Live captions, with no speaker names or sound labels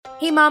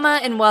Hey Mama,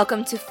 and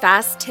welcome to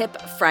Fast Tip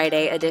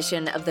Friday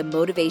edition of the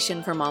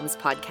Motivation for Moms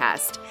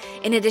podcast.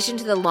 In addition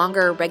to the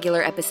longer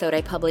regular episode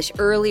I published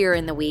earlier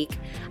in the week,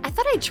 I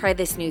thought I'd try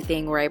this new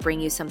thing where I bring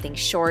you something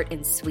short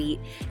and sweet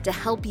to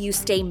help you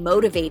stay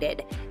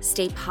motivated,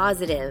 stay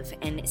positive,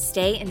 and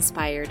stay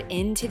inspired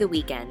into the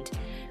weekend.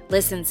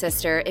 Listen,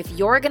 sister, if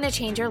you're going to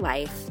change your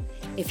life,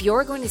 if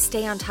you're going to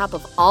stay on top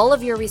of all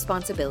of your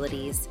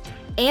responsibilities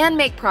and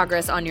make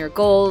progress on your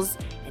goals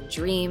and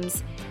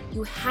dreams,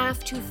 you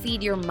have to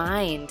feed your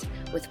mind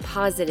with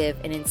positive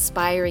and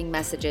inspiring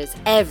messages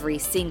every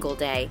single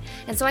day.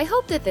 And so I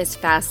hope that this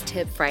Fast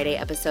Tip Friday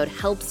episode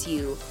helps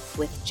you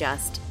with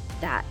just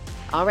that.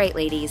 All right,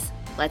 ladies,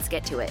 let's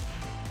get to it.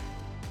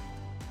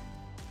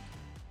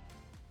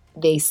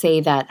 They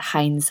say that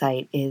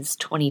hindsight is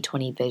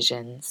 20/20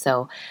 vision.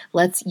 So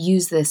let's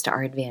use this to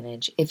our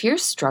advantage. If you're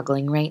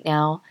struggling right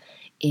now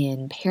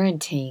in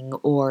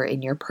parenting or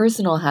in your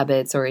personal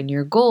habits or in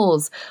your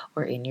goals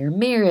or in your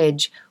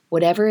marriage,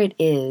 whatever it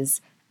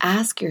is,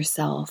 ask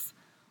yourself,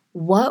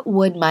 what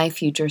would my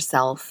future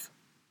self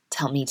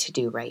tell me to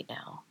do right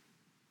now?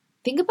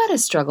 Think about a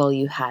struggle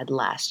you had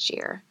last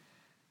year.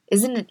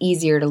 Isn't it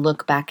easier to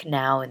look back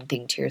now and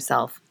think to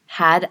yourself,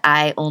 had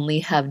I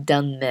only have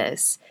done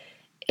this,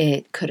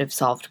 it could have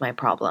solved my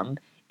problem.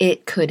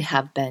 It could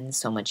have been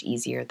so much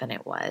easier than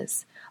it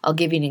was. I'll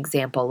give you an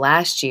example.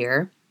 Last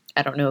year,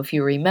 I don't know if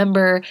you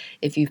remember,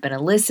 if you've been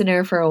a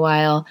listener for a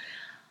while,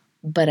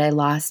 but I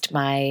lost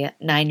my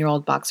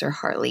 9-year-old boxer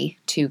Harley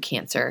to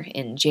cancer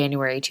in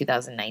January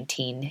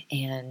 2019,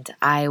 and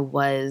I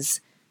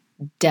was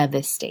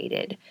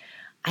devastated.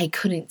 I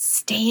couldn't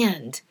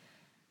stand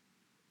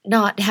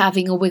not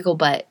having a wiggle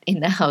butt in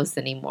the house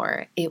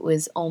anymore. It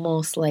was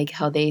almost like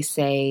how they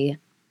say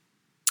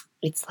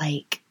it's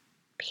like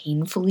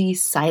painfully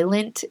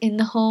silent in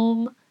the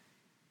home.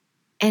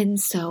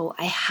 And so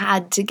I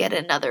had to get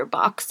another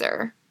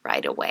boxer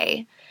right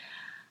away.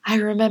 I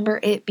remember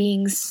it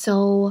being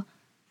so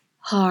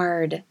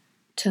hard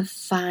to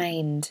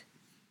find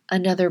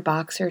another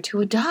boxer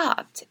to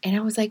adopt. And I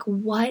was like,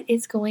 what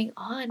is going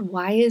on?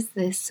 Why is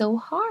this so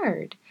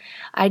hard?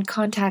 I'd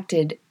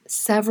contacted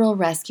several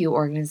rescue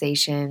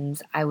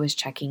organizations. I was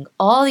checking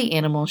all the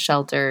animal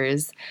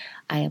shelters.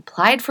 I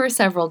applied for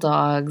several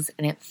dogs,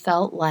 and it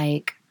felt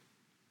like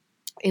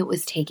it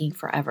was taking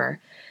forever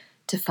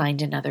to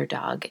find another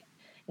dog.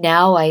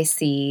 Now I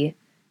see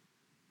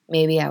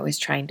maybe I was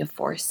trying to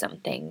force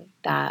something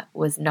that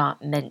was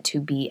not meant to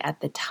be at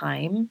the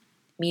time.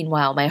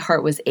 Meanwhile, my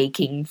heart was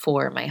aching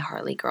for my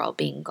Harley girl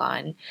being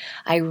gone.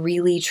 I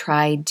really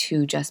tried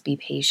to just be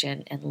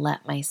patient and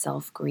let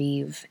myself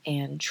grieve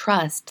and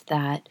trust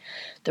that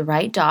the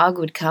right dog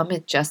would come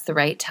at just the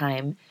right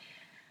time.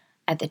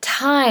 At the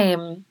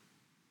time,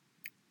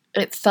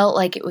 it felt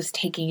like it was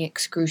taking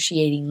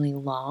excruciatingly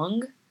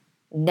long.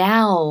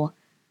 Now,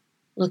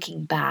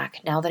 looking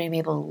back, now that I'm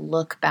able to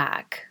look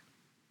back,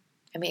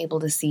 I'm able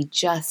to see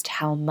just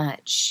how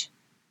much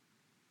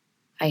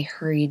I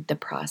hurried the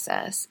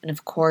process. And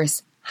of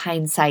course,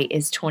 hindsight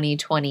is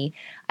 20/20.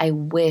 I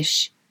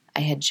wish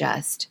I had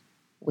just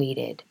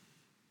waited.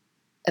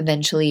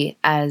 Eventually,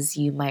 as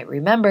you might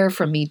remember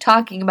from me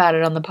talking about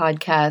it on the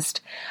podcast,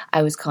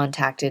 I was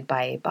contacted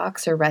by a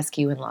boxer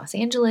rescue in Los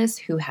Angeles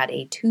who had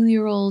a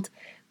 2-year-old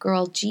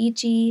girl,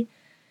 Gigi.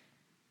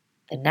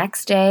 The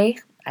next day,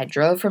 I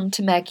drove from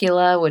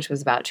Temecula, which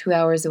was about 2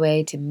 hours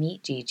away, to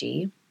meet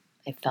Gigi.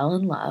 I fell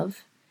in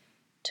love,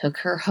 took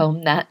her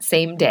home that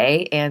same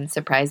day, and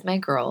surprised my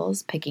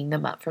girls, picking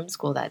them up from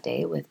school that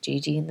day with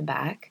Gigi in the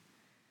back.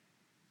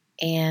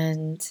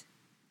 And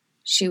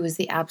she was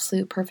the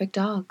absolute perfect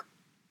dog,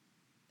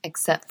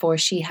 except for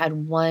she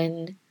had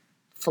one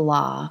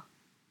flaw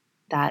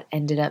that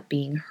ended up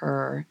being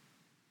her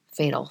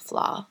fatal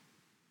flaw.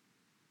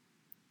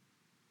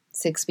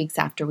 6 weeks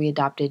after we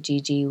adopted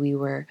Gigi, we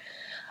were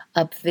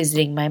up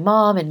visiting my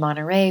mom in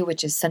Monterey,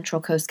 which is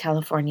Central Coast,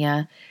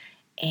 California.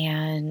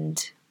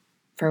 And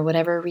for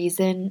whatever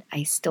reason,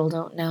 I still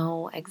don't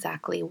know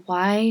exactly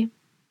why,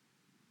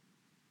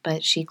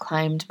 but she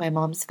climbed my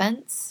mom's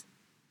fence,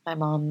 my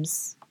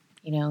mom's,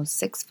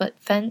 6-foot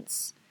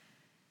fence,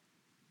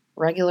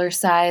 regular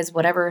size,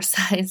 whatever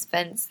size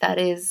fence that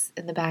is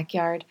in the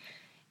backyard.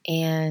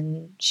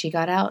 And she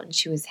got out and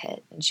she was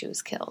hit and she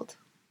was killed.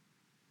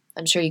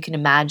 I'm sure you can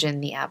imagine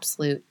the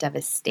absolute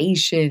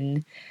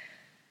devastation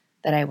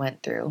that I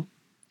went through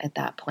at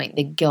that point.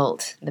 The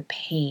guilt, the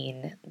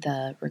pain,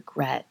 the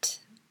regret,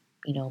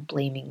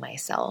 blaming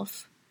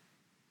myself.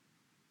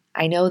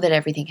 I know that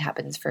everything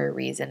happens for a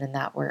reason and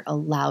that we're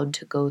allowed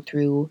to go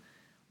through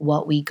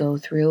what we go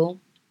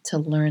through to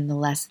learn the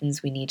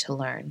lessons we need to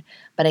learn.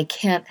 But I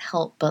can't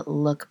help but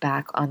look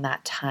back on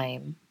that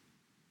time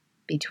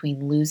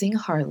between losing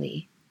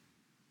Harley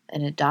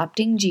and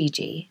adopting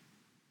Gigi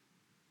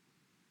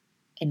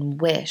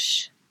and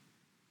wish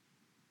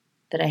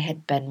that I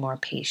had been more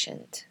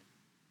patient.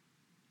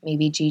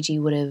 Maybe Gigi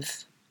would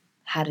have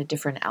had a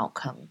different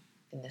outcome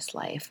in this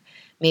life.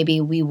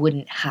 Maybe we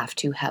wouldn't have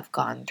to have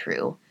gone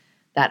through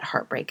that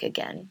heartbreak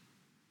again.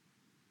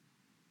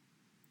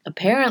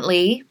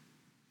 Apparently,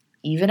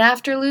 Even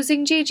after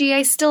losing Gigi,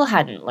 I still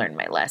hadn't learned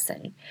my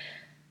lesson.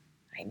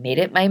 I made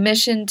it my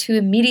mission to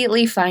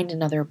immediately find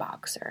another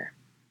boxer.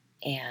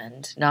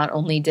 And not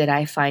only did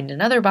I find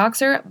another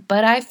boxer,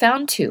 but I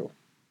found two.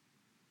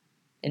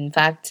 In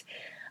fact,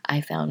 I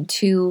found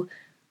two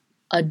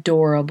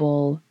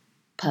adorable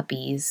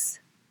puppies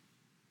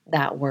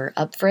that were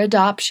up for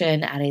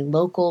adoption at a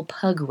local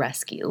pug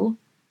rescue,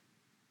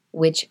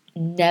 which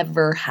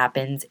never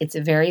happens. It's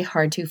very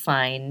hard to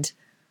find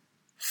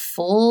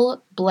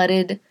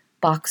full-blooded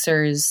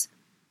boxers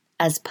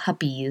as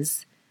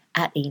puppies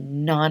at a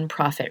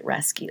nonprofit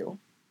rescue.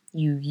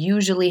 You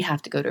usually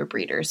have to go to a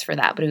breeder's for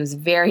that, but it was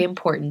very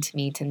important to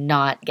me to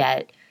not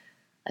get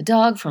a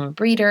dog from a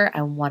breeder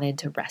I wanted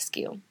to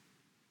rescue.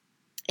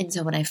 And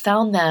so when I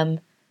found them,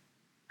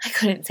 I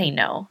couldn't say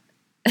no.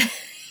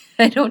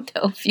 I don't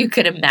know if you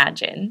could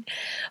imagine,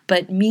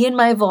 but me in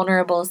my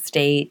vulnerable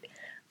state,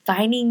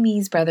 finding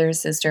these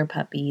brother-sister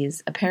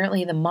puppies,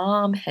 apparently the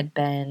mom had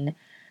been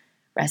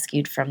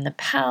rescued from the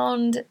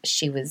pound.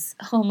 She was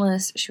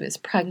homeless, she was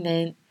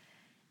pregnant,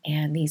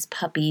 and these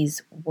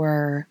puppies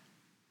were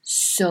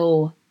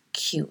so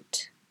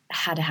cute. I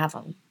had to have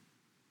them.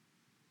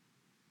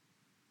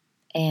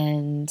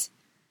 And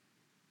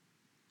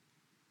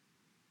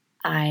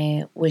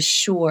I was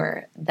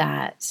sure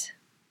that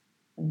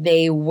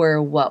they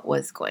were what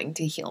was going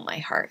to heal my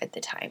heart at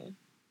the time.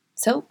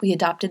 So we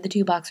adopted the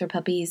two boxer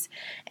puppies,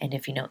 and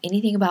if you know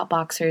anything about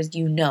boxers,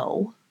 you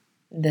know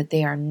that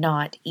they are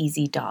not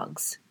easy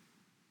dogs.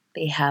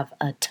 They have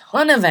a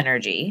ton of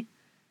energy,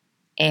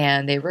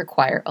 and they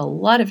require a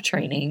lot of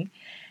training,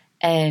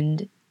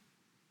 and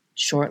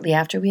shortly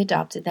after we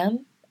adopted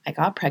them, I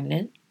got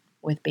pregnant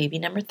with baby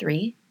number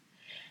 3,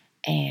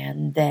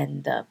 and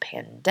then the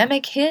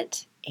pandemic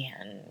hit,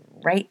 and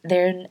right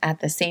there at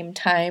the same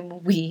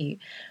time, we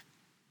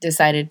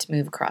decided to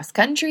move cross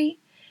country.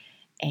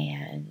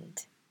 And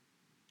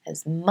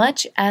as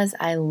much as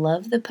I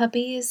love the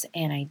puppies,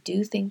 and I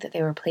do think that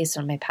they were placed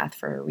on my path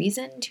for a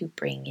reason, to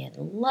bring in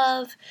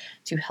love,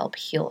 to help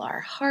heal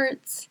our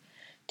hearts,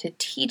 to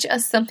teach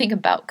us something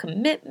about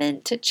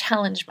commitment, to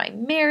challenge my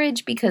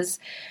marriage, because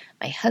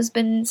my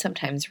husband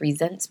sometimes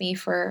resents me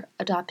for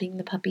adopting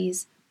the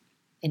puppies.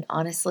 And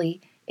honestly,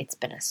 it's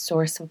been a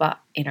source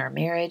in our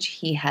marriage.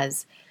 He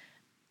has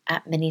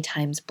at many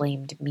times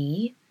blamed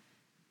me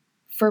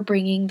for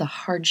bringing the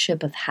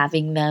hardship of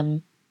having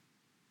them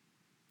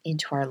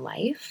into our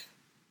life,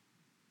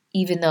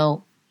 even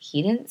though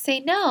he didn't say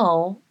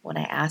no when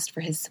I asked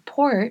for his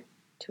support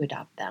to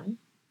adopt them.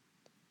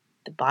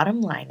 The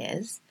bottom line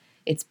is,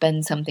 it's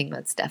been something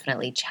that's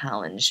definitely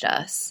challenged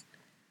us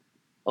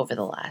over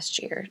the last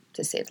year,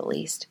 to say the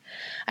least.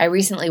 I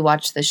recently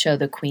watched the show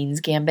The Queen's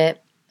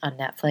Gambit on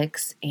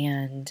Netflix,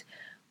 and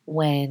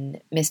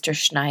when Mr.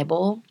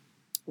 Schneibel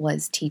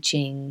was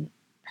teaching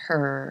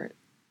her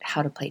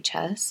how to play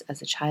chess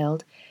as a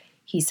child,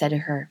 he said to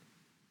her,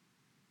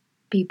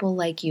 "People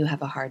like you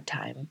have a hard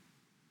time.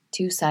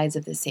 Two sides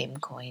of the same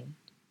coin.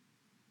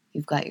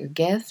 You've got your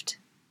gift,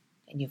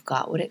 and you've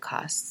got what it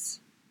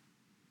costs."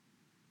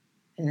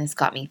 And this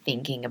got me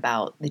thinking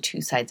about the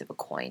two sides of a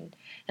coin,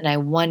 and I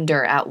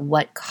wonder at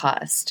what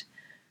cost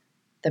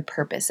the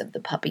purpose of the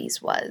puppies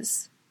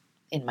was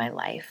in my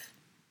life.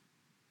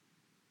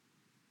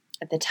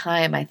 At the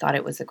time, I thought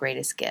it was the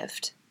greatest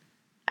gift.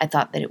 I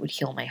thought that it would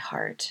heal my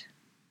heart.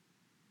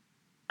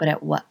 But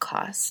at what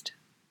cost?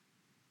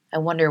 I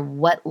wonder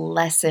what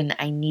lesson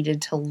I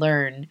needed to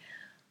learn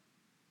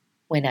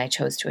when I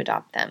chose to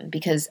adopt them.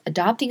 Because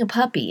adopting a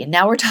puppy, and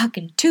now we're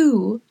talking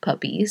 2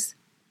 puppies,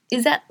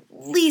 is at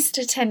least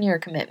a 10-year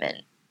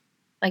commitment.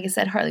 Like I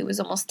said, Harley was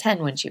almost 10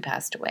 when she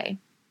passed away.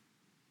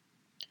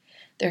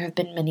 There have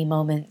been many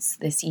moments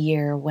this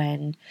year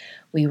when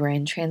we were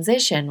in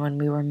transition, when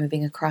we were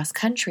moving across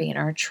country in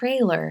our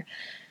trailer,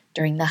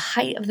 during the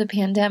height of the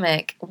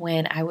pandemic,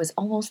 when I was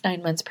almost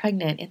 9 months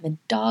pregnant, and the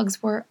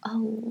dogs were a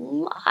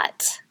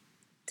lot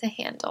to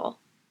handle.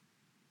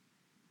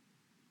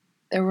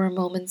 There were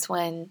moments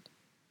when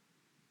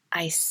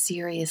I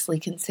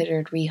seriously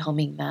considered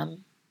rehoming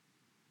them.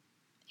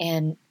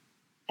 And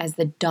as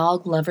the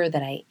dog lover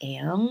that I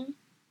am,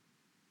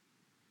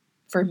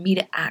 for me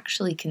to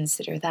actually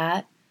consider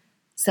that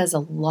says a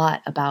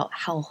lot about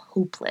how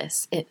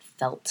hopeless it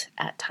felt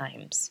at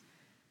times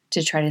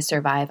to try to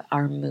survive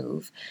our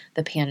move,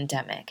 the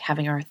pandemic,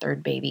 having our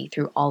 3rd baby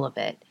through all of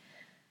it.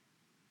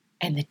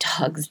 And the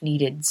dogs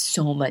needed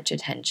so much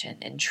attention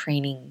and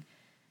training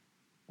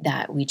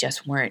that we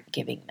just weren't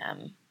giving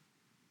them.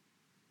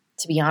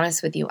 To be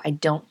honest with you, I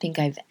don't think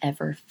I've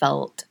ever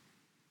felt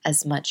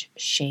as much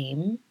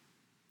shame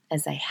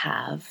as I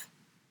have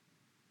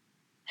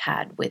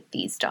had with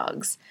these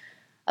dogs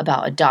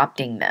about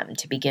adopting them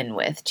to begin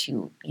with,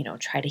 to,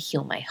 try to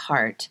heal my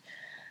heart,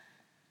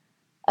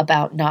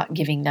 about not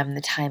giving them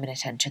the time and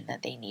attention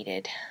that they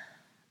needed,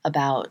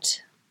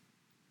 about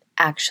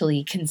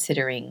actually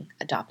considering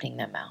adopting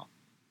them out.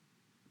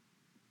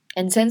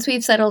 And since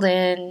we've settled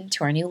in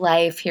to our new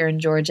life here in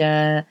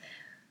Georgia,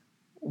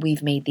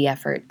 we've made the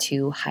effort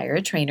to hire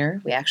a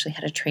trainer. We actually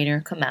had a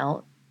trainer come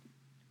out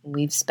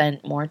We've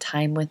spent more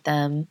time with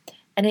them,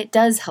 and it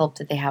does help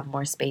that they have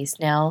more space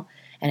now,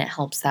 and it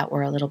helps that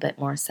we're a little bit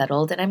more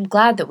settled, and I'm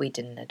glad that we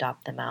didn't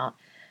adopt them out.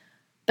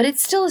 But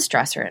it's still a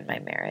stressor in my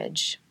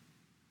marriage.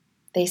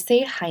 They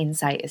say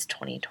hindsight is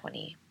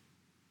 20/20.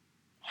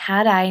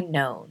 Had I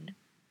known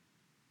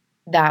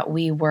that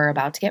we were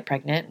about to get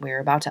pregnant, we were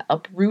about to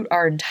uproot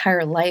our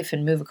entire life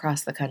and move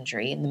across the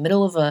country in the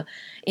middle of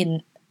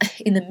in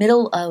the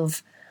middle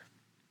of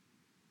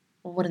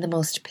one of the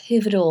most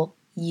pivotal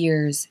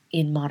years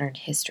in modern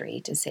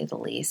history, to say the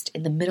least,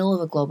 in the middle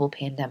of a global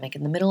pandemic,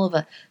 in the middle of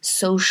a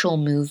social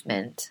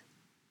movement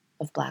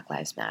of Black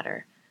Lives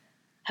Matter,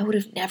 I would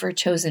have never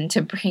chosen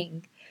to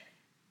bring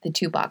the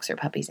 2 boxer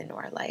puppies into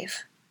our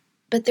life.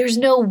 But there's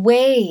no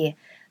way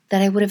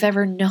that I would have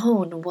ever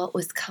known what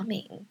was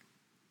coming.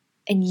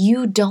 And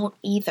you don't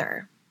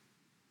either.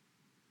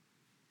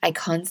 I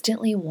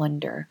constantly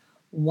wonder,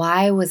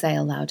 why was I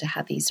allowed to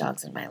have these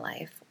dogs in my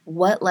life?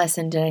 What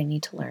lesson did I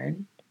need to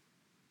learn?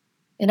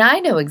 And I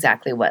know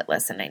exactly what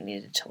lesson I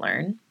needed to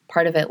learn.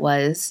 Part of it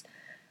was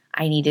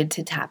I needed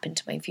to tap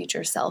into my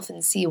future self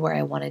and see where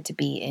I wanted to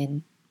be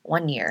in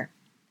 1 year,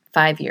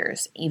 5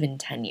 years, even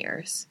 10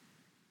 years.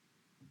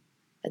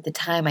 At the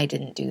time, I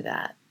didn't do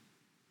that.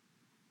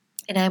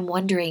 And I'm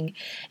wondering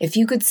if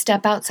you could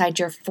step outside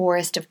your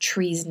forest of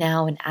trees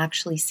now and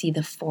actually see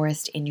the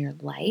forest in your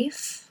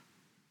life,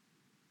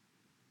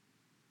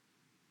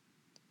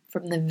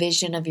 from the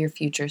vision of your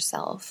future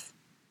self,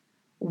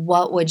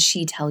 what would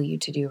she tell you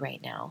to do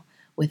right now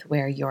with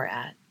where you're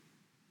at?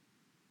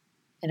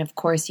 And of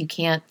course, you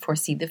can't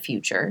foresee the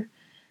future,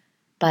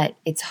 but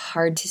it's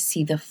hard to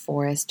see the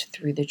forest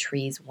through the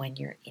trees when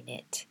you're in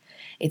it.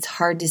 It's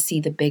hard to see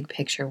the big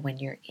picture when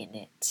you're in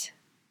it.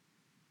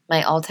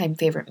 My all-time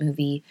favorite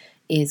movie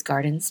is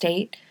Garden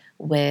State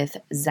with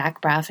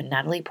Zach Braff and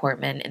Natalie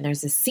Portman, and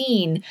there's a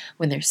scene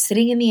when they're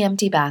sitting in the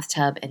empty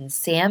bathtub and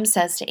Sam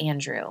says to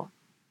Andrew,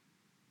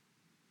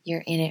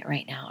 "You're in it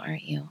right now,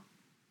 aren't you?"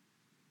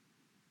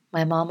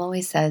 My mom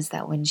always says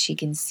that when she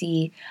can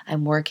see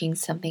I'm working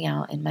something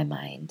out in my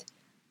mind,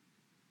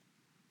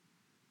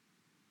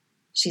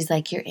 she's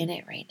like, "You're in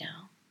it right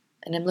now."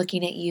 And I'm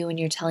looking at you and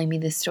you're telling me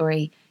this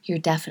story. You're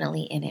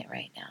definitely in it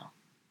right now.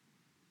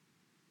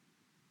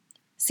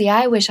 See,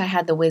 I wish I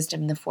had the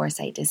wisdom and the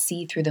foresight to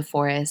see through the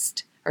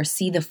forest, or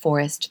see the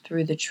forest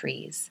through the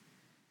trees.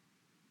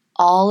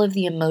 All of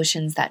the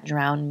emotions that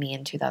drowned me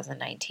in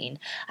 2019.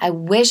 I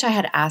wish I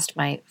had asked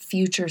my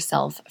future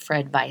self for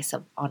advice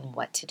on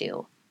what to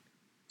do.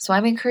 So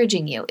I'm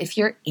encouraging you, if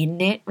you're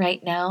in it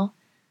right now,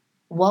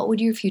 what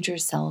would your future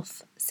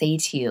self say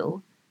to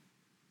you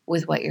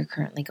with what you're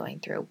currently going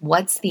through?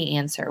 What's the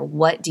answer?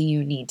 What do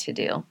you need to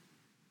do?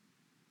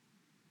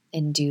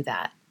 And do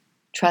that.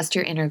 Trust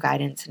your inner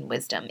guidance and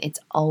wisdom. It's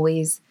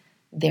always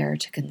there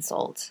to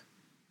consult.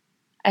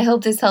 I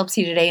hope this helps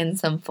you today in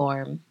some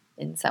form,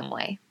 in some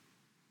way.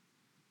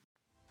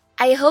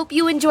 I hope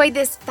you enjoyed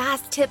this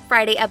Fast Tip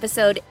Friday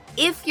episode.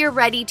 If you're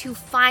ready to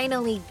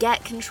finally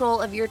get control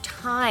of your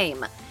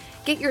time,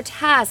 get your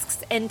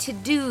tasks and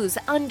to-dos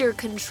under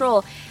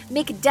control,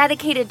 make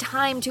dedicated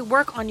time to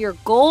work on your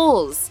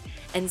goals,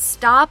 and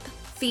stop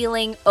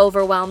feeling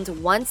overwhelmed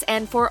once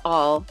and for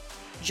all,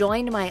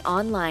 join my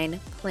online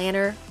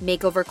planner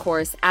makeover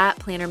course at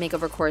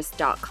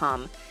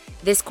plannermakeovercourse.com.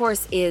 This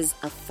course is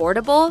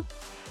affordable.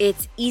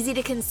 It's easy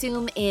to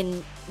consume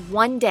in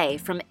 1 day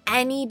from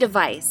any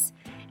device.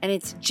 And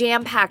it's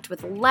jam-packed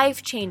with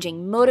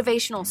life-changing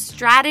motivational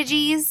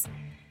strategies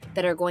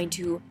that are going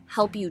to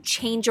help you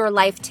change your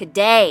life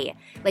today.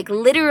 Like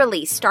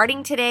literally,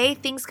 starting today,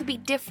 things could be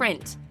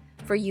different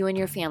for you and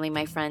your family,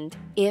 my friend,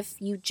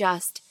 if you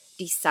just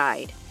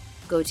decide.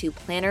 Go to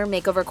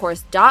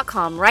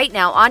plannermakeovercourse.com right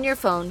now on your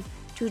phone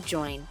to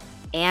join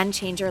and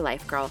change your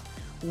life, girl.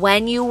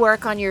 When you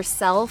work on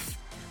yourself,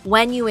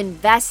 when you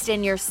invest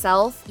in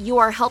yourself, you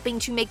are helping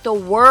to make the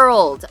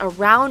world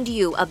around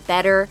you a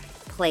better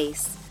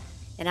place.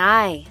 And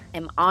I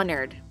am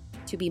honored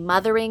to be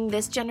mothering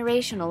this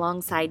generation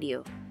alongside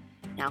you.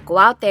 Now go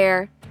out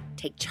there,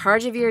 take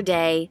charge of your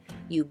day,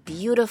 you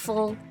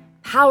beautiful,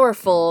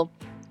 powerful,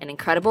 and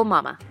incredible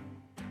mama.